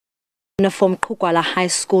From Kukwala High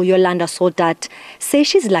School, Yolanda Soldat says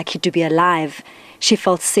she's lucky to be alive. She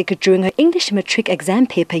felt sick during her English matric exam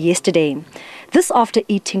paper yesterday. This after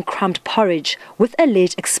eating crumbed porridge with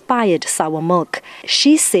alleged expired sour milk.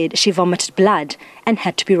 She said she vomited blood and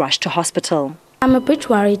had to be rushed to hospital. I'm a bit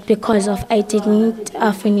worried because I didn't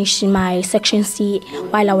finish my section C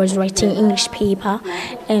while I was writing English paper,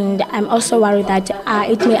 and I'm also worried that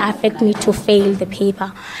it may affect me to fail the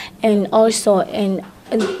paper, and also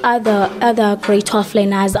other grade 12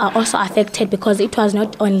 learners are also affected because it was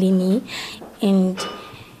not only me, and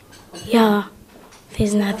yeah,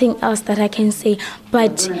 there's nothing else that I can say.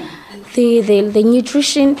 But the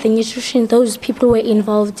nutrition, those who were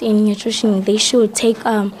involved in nutrition, they should take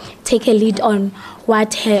a lead on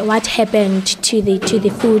what happened to the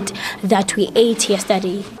food that we ate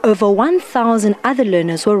yesterday. Over 1,000 other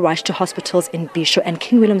learners were rushed to hospitals in Bhisho and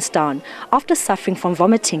King Williamstown after suffering from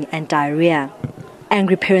vomiting and diarrhea.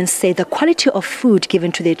 Angry parents say the quality of food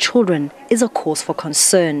given to their children is a cause for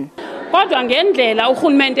concern. We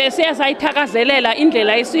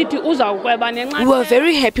were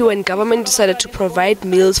very happy when government decided to provide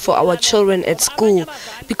meals for our children at school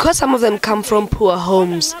because some of them come from poor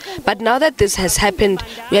homes. But now that this has happened,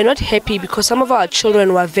 we are not happy because some of our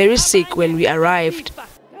children were very sick when we arrived.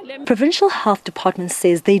 Provincial Health Department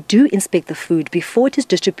says they do inspect the food before it is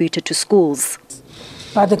distributed to schools.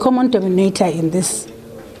 But the common denominator in this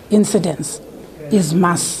incident is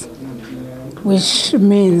mass, which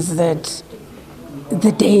means that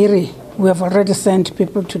the dairy, we have already sent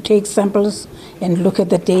people to take samples and look at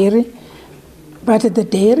the dairy. But the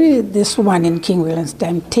dairy, this one in King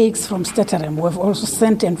Williamstown, takes from Stutterham. We've also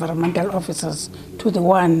sent environmental officers to the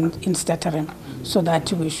one in Stutterham so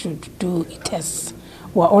that we should do tests.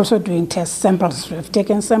 We're also doing test samples. We've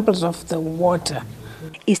taken samples of the water.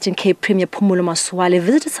 Eastern Cape Premier Phumulo Masualle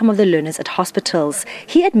visited some of the learners at hospitals.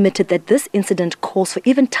 He admitted that this incident calls for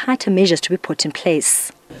even tighter measures to be put in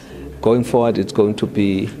place. Going forward, it's going to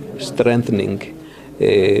be strengthening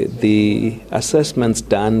the assessments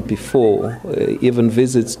done before, even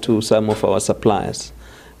visits to some of our suppliers,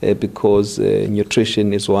 because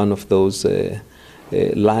nutrition is one of those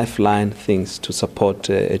lifeline things to support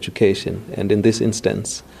education. And in this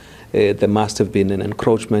instance, there must have been an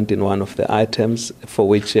encroachment in one of the items for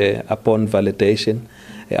which, upon validation,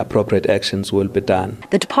 appropriate actions will be done.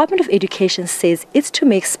 The Department of Education says it's to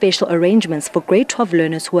make special arrangements for grade 12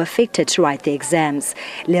 learners who are affected to write their exams.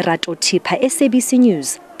 Lerato Tipa, SABC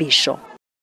News, Bhisho.